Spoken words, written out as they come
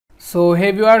So hey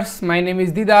viewers, my name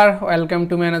is Didar. Welcome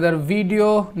to my another video.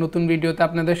 নতুন ভিডিওতে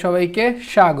আপনাদের সবাইকে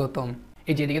স্বাগতম।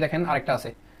 এই যে এদিকে দেখেন আরেকটা আছে,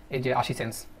 এই যে 80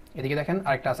 সেন্টস। এদিকে দেখেন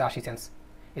আরেকটা আছে 80 সেন্টস।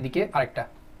 এদিকে আরেকটা।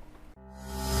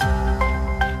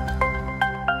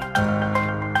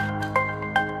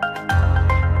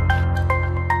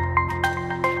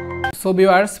 সো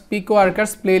ভিউয়ার্স,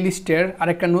 পিকওয়ার্কার্স প্লেলিস্টের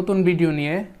আরেকটা নতুন ভিডিও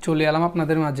নিয়ে চলে এলাম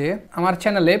আপনাদের মাঝে। আমার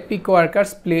চ্যানেলে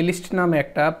পিকওয়ার্কার্স প্লেলিস্ট নামে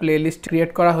একটা প্লেলিস্ট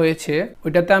ক্রিয়েট করা হয়েছে।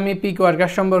 ওইটাতে আমি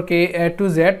পিকওয়ার্কার্স সম্পর্কে A to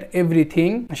Z everything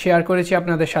share করেছি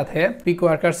আপনাদের সাথে।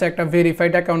 পিকওয়ার্কার্সে একটা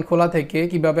ভেরিফাইড অ্যাকাউন্ট খোলা থেকে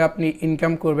কিভাবে আপনি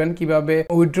ইনকাম করবেন, কিভাবে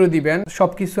উইথড্র দিবেন,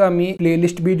 সবকিছু আমি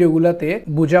প্লেলিস্ট ভিডিওগুলোতে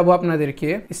বুঝাবো আপনাদেরকে,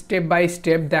 স্টেপ বাই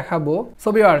স্টেপ দেখাবো। সো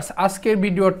ভিউয়ার্স, আজকের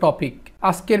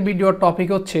ভিডিওর টপিক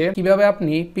হচ্ছে কিভাবে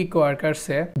আপনি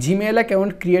পিকওয়ার্কার্সে জিমেইল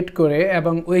অ্যাকাউন্ট ক্রিয়েট করে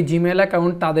এবং ওই জিমেইল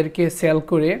অ্যাকাউন্ট তাদেরকে সেল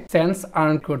করে সেন্স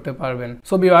আর্ন করতে পারবেন।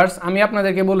 সো ভিউয়ার্স, আমি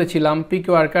আপনাদেরকে বলেছিলাম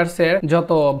পিকওয়ার্কার্সের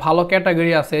যত ভালো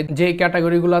ক্যাটাগরি আছে, যেই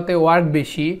ক্যাটাগরিগুলোতে ওয়ার্ক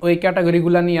বেশি, ওই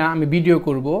ক্যাটাগরিগুলো নিয়ে আমি ভিডিও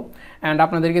করব অ্যান্ড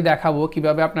আপনাদেরকে দেখাবো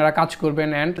কিভাবে আপনারা কাজ করবেন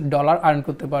অ্যান্ড ডলার আর্ন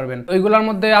করতে পারবেন। ওইগুলোর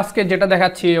মধ্যে আজকে যেটা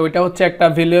দেখাচ্ছি ওইটা হচ্ছে একটা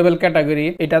ভ্যালুয়েবল ক্যাটাগরি।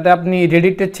 এটাতে আপনি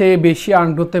রেডিটের চেয়ে বেশি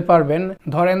আর্ন করতে পারবেন।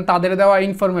 ধরেন তাদের দেওয়া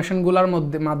ইনফরমেশনগুলোর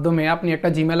মাধ্যমে আপনি একটা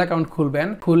জিমেইল অ্যাকাউন্ট খুলবেন,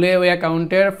 খুলে ওই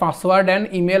অ্যাকাউন্টের পাসওয়ার্ড অ্যান্ড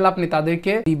ইমেল আপনি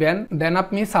তাদেরকে দিবেন, দেন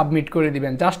আপনি সাবমিট করে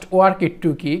দিবেন। জাস্ট ওয়ার্ক একটু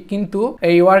কি, কিন্তু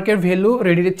এই ওয়ার্কের ভ্যালু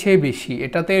রেডিটের চেয়ে বেশি।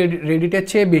 এটাতে রেডিটের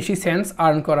চেয়ে বেশি সেন্স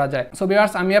আর্ন করা যায়। সো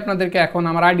ভিউয়ার্স, আমি আপনাদেরকে এখন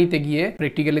আমার আইডিতে গিয়ে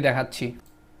প্র্যাকটিক্যালি দেখাচ্ছি।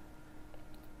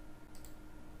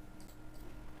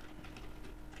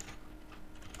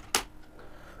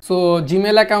 সো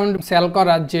জিমেল অ্যাকাউন্ট সেল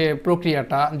করার যে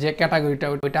প্রক্রিয়াটা, যে ক্যাটাগরিটা,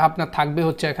 ওইটা আপনার থাকবে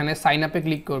হচ্ছে এখানে সাইন আপে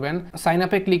ক্লিক করবেন। সাইন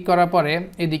আপে ক্লিক করার পরে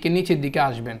এদিকে নিচের দিকে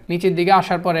আসবেন। নিচের দিকে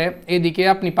আসার পরে এদিকে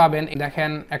আপনি পাবেন,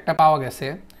 দেখেন একটা পাওয়া গেছে।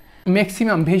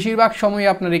 ম্যাক্সিমাম বেশিরভাগ সময়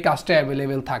আপনার এই কাজটা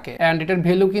অ্যাভেলেবেল থাকে অ্যান্ড এটার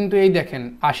ভ্যালু কিন্তু এই দেখেন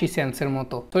 80 সেন্টসের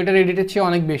মতো। তো এটা রেডিটের চেয়ে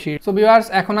অনেক বেশি। সো ভিউয়ার্স,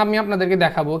 এখন আমি আপনাদেরকে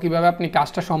দেখাবো কিভাবে আপনি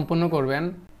কাজটা সম্পূর্ণ করবেন।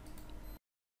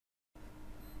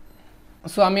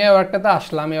 সো আমি এই ওয়ার্কটাতে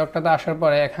আসলাম। এই ওয়ার্কটাতে আসার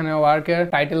পরে এখানে ওয়ার্কের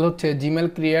টাইটেল হচ্ছে Gmail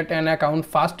create an account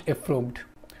fast approved.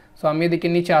 So আমি এদিকে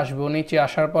নিচে আসবো। নিচে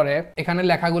আসার পরে এখানে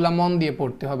লেখাগুলো মন দিয়ে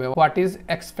পড়তে হবে। What is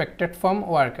expected from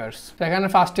workers. তো এখানে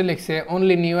ফার্স্টে লিখছে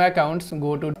only new accounts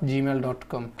go to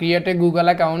gmail.com, create a Google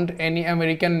account any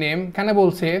American name. এখানে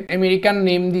বলছে আমেরিকান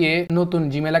নেম দিয়ে নতুন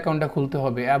জিমেল অ্যাকাউন্টটা খুলতে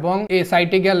হবে এবং এই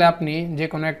সাইটে গেলে আপনি যে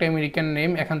কোনো একটা আমেরিকান নেম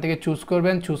এখান থেকে চুজ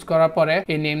করবেন। চুজ করার পরে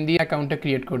এই নেম দিয়ে অ্যাকাউন্টটা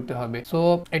ক্রিয়েট করতে হবে। সো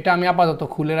এটা আমি আপাতত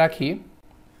খুলে রাখি,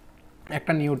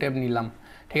 একটা নিউ ট্যাব নিলাম।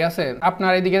 ঠিক আছে,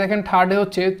 আপনার এদিকে দেখেন থার্ডে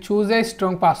হচ্ছে choose a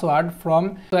strong password from.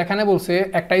 তো এখানে বলছে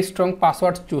একটা স্ট্রং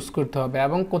পাসওয়ার্ড চুজ করতে হবে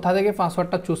এবং কোথা থেকে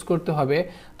পাসওয়ার্ডটা চুজ করতে হবে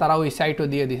তারা ওই সাইটও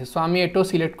দিয়ে দিয়েছে। সো আমি এটাও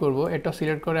সিলেক্ট করব। এটাও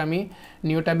সিলেক্ট করে আমি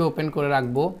নিউ ট্যাবে ওপেন করে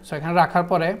রাখবো। সো এখানে রাখার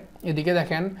পরে এদিকে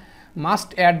দেখেন must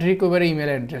add recovery email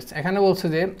address. এখানে বলছে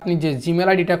যে আপনি যে জিমেল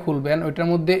আইডিটা খুলবেন ওইটার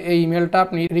মধ্যে এই ইমেলটা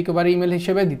আপনি রিকভারি ইমেল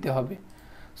হিসেবে দিতে হবে।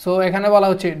 সো এখানে বলা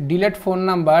হচ্ছে delete phone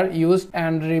number used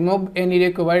and remove any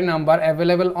recovery number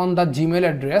available on the Gmail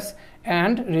address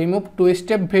and remove two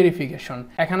step verification.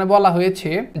 এখানে বলা হয়েছে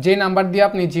যে নাম্বার দিয়ে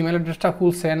আপনি জিমেল অ্যাড্রেসটা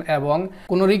খুলছেন এবং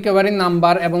কোনো রিকভারি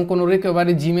নাম্বার এবং কোনো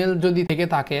রিকভারি জিমেল যদি থেকে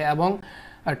থাকে এবং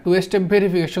টু স্টেপ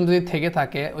ভেরিফিকেশন যদি থেকে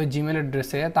থাকে ওই জিমেল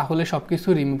অ্যাড্রেসে, তাহলে সব কিছু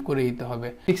রিমুভ করে দিতে হবে।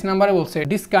 6 নাম্বারে বলছে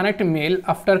disconnect mail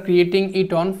after creating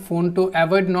it on phone to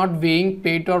avoid not being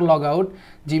paid or log out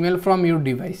Gmail from your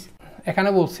device. এখানে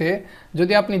বলছে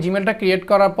যদি আপনি জিমেলটা ক্রিয়েট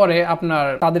করার পরে আপনার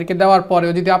তাদেরকে দেওয়ার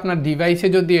পরেও যদি আপনার ডিভাইসে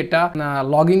যদি এটা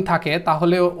লগ ইন থাকে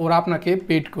তাহলে ওরা আপনাকে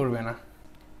পেড করবে না।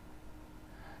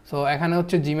 সো এখানে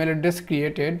হচ্ছে জিমেল অ্যাড্রেস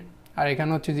ক্রিয়েটেড, আর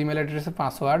এখানে হচ্ছে জিমেল অ্যাড্রেসের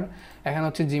পাসওয়ার্ড, এখানে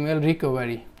হচ্ছে জিমেল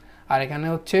রিকভারি, আর এখানে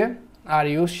হচ্ছে are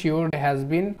you sure has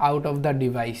been out of the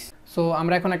device. So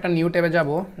আমরা এখন একটা নিউ ট্যাবে যাব।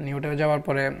 নিউ ট্যাবে যাওয়ার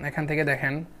পরে এখান থেকে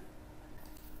দেখেন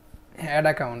অ্যাড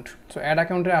অ্যাকাউন্ট। সো অ্যাড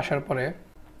অ্যাকাউন্টে আসার পরে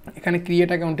এখানে ক্রিয়েট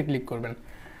অ্যাকাউন্টে ক্লিক করবেন।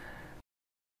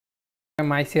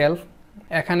 মাইসেলফ,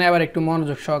 এখানে আবার একটু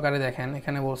মনোযোগ সহকারে দেখেন।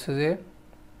 এখানে বলছে যে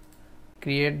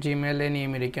create Gmail any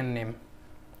American name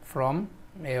from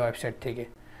এই ওয়েবসাইট থেকে।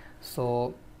 সো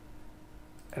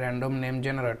র্যান্ডম নেম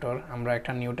জেনারেটর, আমরা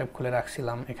একটা নিউ ট্যাব খুলে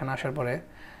রাখছিলাম। এখানে আসার পরে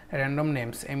র্যান্ডম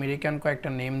নেমস আমেরিকান কয়েকটা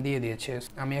নেম দিয়ে দিয়েছে।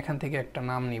 আমি এখান থেকে একটা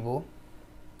নাম নিব।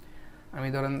 আমি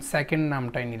ধরেন সেকেন্ড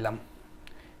নামটাই নিলাম,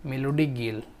 মেলোডি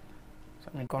গিল।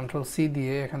 আমি কন্ট্রোল-C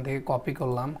দিয়ে এখান থেকে কপি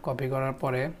করলাম। কপি করার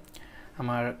পরে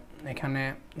আমার এখানে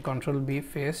কন্ট্রোল-V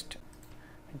পেস্ট,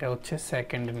 এটা হচ্ছে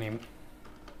সেকেন্ড নেম।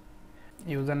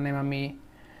 ইউজার নেম আমি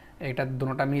এটা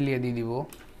দুটোটা মিলিয়ে দিয়ে দিব।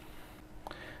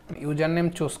 ইউজার নেম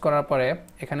চুজ করার পরে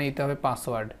এখানে দিতে হবে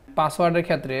পাসওয়ার্ড। পাসওয়ার্ডের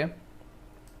ক্ষেত্রে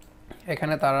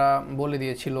এখানে তারা বলে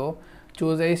দিয়েছিল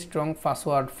choose a strong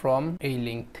password from এই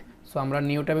লিঙ্ক। সো আমরা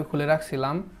নিউ ট্যাবে খুলে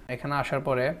রাখছিলাম। এখানে আসার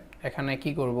পরে এখানে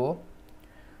কি করব,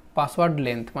 পাসওয়ার্ড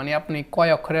লেন্থ মানে আপনি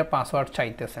কয় অক্ষরের পাসওয়ার্ড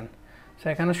চাইতেছেন। সো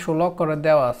এখানে 16 অক্ষরের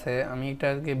দেওয়া আছে, আমি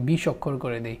এটাকে 20 অক্ষর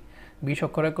করে দিই। 20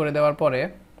 অক্ষরে করে দেওয়ার পরে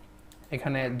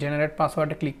এখানে জেনারেট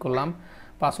পাসওয়ার্ডে ক্লিক করলাম।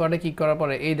 পাসওয়ার্ডে ক্লিক করার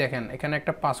পরে এই দেখেন এখানে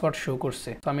একটা পাসওয়ার্ড শো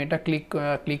করছে। তো আমি এটা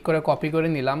ক্লিক করে কপি করে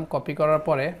নিলাম। কপি করার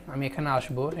পরে আমি এখানে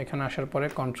আসব। এখানে আসার পরে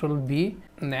কন্ট্রোল বি,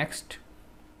 নেক্সট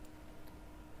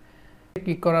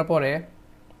ক্লিক করার পরে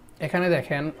এখানে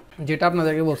দেখেন যেটা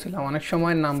আপনাদেরকে বলছিলাম, অনেক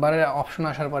সময় নাম্বারের অপশন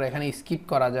আসার পরে এখানে স্কিপ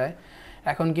করা যায়,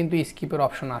 এখন কিন্তু স্কিপের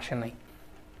অপশন আসে নাই।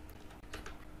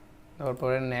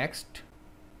 তারপরে নেক্সট,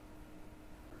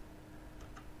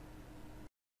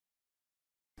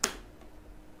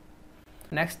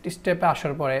 নেক্সট স্টেপে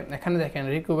আসার পরে এখানে দেখেন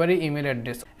রিকভারি ইমেল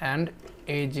অ্যাড্রেস অ্যান্ড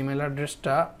এই জিমেল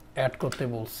অ্যাড্রেসটা অ্যাড করতে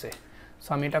বলছে। সো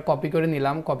আমি এটা কপি করে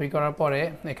নিলাম। কপি করার পরে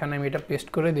এখানে আমি এটা পেস্ট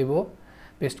করে দেব।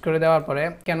 পেস্ট করে দেওয়ার পরে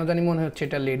কেন জানি মনে হচ্ছে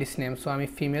এটা লেডিস নেম, সো আমি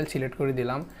ফিমেল সিলেক্ট করে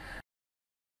দিলাম।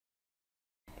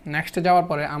 নেক্সটে যাওয়ার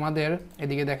পরে আমাদের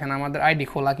এদিকে দেখেন আমাদের আইডি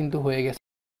খোলা কিন্তু হয়ে গেছে।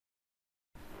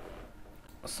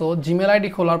 সো জিমেল আইডি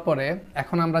খোলার পরে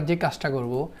এখন আমরা যে কাজটা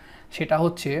করব সেটা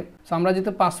হচ্ছে, সো আমরা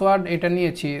যেহেতু পাসওয়ার্ড এটা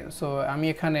নিয়েছি, সো আমি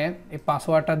এখানে এই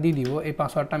পাসওয়ার্ডটা দিয়ে দিব। এই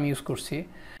পাসওয়ার্ডটা আমি ইউজ করছি।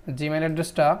 জিমেল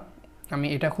অ্যাড্রেসটা আমি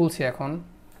এটা খুলছি এখন,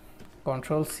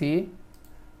 control C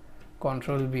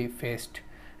control B paste,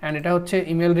 and এটা হচ্ছে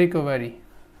ইমেল রিকভারি,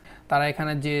 তারা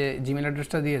এখানে যে জিমেল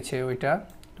অ্যাড্রেসটা দিয়েছে ওইটা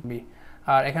বি।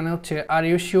 আর এখানে হচ্ছে are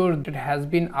you sure that has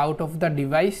been out of the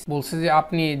device, বলছে যে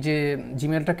আপনি যে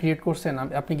জিমেলটা ক্রিয়েট করছেন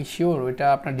আপনি কি শিওর ওইটা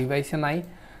আপনার ডিভাইসে নাই।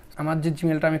 আমার যে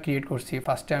জিমেলটা আমি ক্রিয়েট করছি,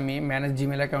 ফার্স্টে আমি ম্যানেজ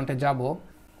জিমেল অ্যাকাউন্টে যাব।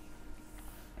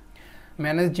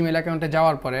 ম্যানেজ জিমেল অ্যাকাউন্টে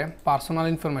যাওয়ার পরে পার্সোনাল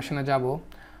ইনফরমেশনে যাব।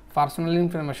 পার্সোনাল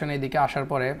ইনফরমেশন এদিকে আসার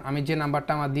পরে আমি যে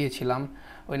নাম্বারটা আমার দিয়েছিলাম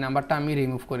ওই নাম্বারটা আমি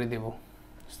রিমুভ করে দেব।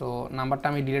 সো নাম্বারটা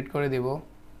আমি ডিলিট করে দেব।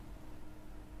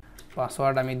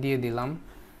 পাসওয়ার্ড আমি দিয়ে দিলাম।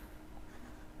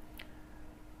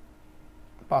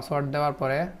 পাসওয়ার্ড দেওয়ার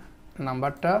পরে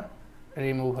নাম্বারটা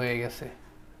রিমুভ হয়ে গেছে।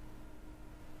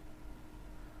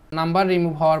 নাম্বার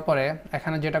রিমুভ হওয়ার পরে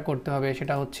এখানে যেটা করতে হবে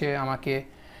সেটা হচ্ছে আমাকে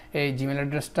এই জিমেল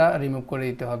অ্যাড্রেসটা রিমুভ করে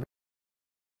দিতে হবে।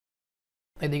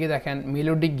 এদিকে দেখেন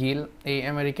মেলোডি গিল, এই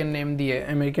আমেরিকান নেম দিয়ে,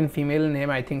 American female name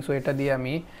I think, so এটা দিয়ে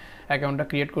আমি অ্যাকাউন্টটা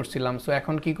ক্রিয়েট করছিলাম। সো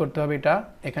এখন কি করতে হবে, এটা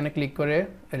এখানে ক্লিক করে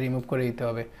রিমুভ করে দিতে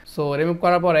হবে। সো রিমুভ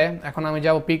করার পরে এখন আমি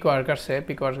যাব পিকওয়ার্কার্সে।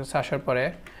 পিকওয়ার্কার্সে আসার পরে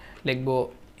লিখব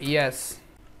ইয়েস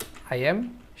আই এম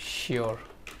শিওর।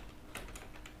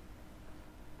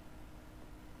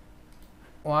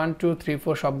 1 2 3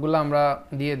 4 সবগুলো আমরা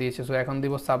দিয়ে দিয়েছি। সো এখন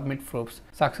দিব সাবমিট প্রুফস।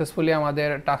 সাকসেসফুলি আমাদের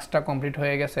টাস্কটা কমপ্লিট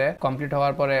হয়ে গেছে। কমপ্লিট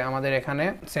হওয়ার পরে আমাদের এখানে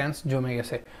সেন্স জমে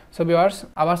গেছে। সো ভিউয়ার্স,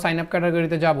 আবার সাইন আপ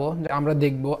ক্যাটাগরিতে যাব, আমরা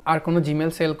দেখব আর কোনো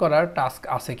জিমেল সেল করার টাস্ক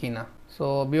আছে কিনা। সো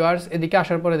ভিউয়ার্স, এদিকে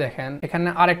আসার পরে দেখেন এখানে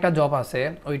আরেকটা জব আছে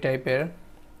ওই টাইপের।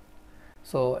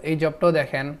 সো এই জবটাও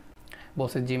দেখেন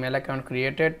বলছে Gmail account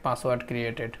created, password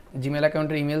created. Gmail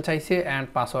অ্যাকাউন্টের ইমেল চাইছে অ্যান্ড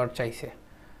পাসওয়ার্ড চাইছে।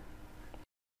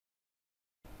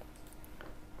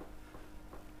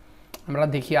 আমরা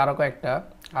দেখি আরও কয়েকটা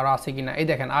আরও আছে কিনা। এই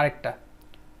দেখেন আরেকটা,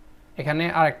 এখানে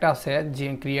আরেকটা আছে যে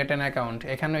ক্রিয়েট অ্যান অ্যাকাউন্ট,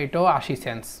 এখানে এটাও 80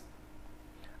 সেন্স।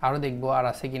 আরও দেখবো আর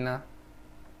আছে কিনা।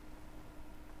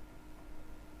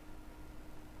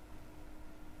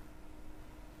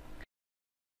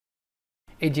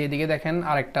 এই যে এদিকে দেখেন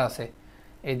আরেকটা আছে,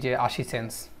 এই যে 80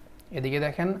 সেন্স। এদিকে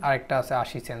দেখেন আরেকটা আছে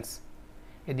 80 সেন্স,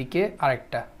 এদিকে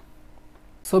আরেকটা।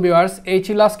 সো ভিউয়ার্স, এই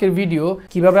ছিল আজকের ভিডিও,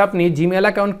 কিভাবে আপনি জিমেল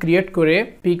অ্যাকাউন্ট ক্রিয়েট করে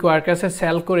পিকওয়ার্কার্সে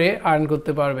সেল করে আর্ন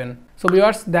করতে পারবেন। সো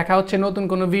ভিউয়ার্স, দেখা হচ্ছে নতুন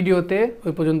কোনো ভিডিওতে।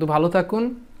 ওই পর্যন্ত ভালো থাকুন।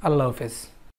 আল্লাহ হাফেজ।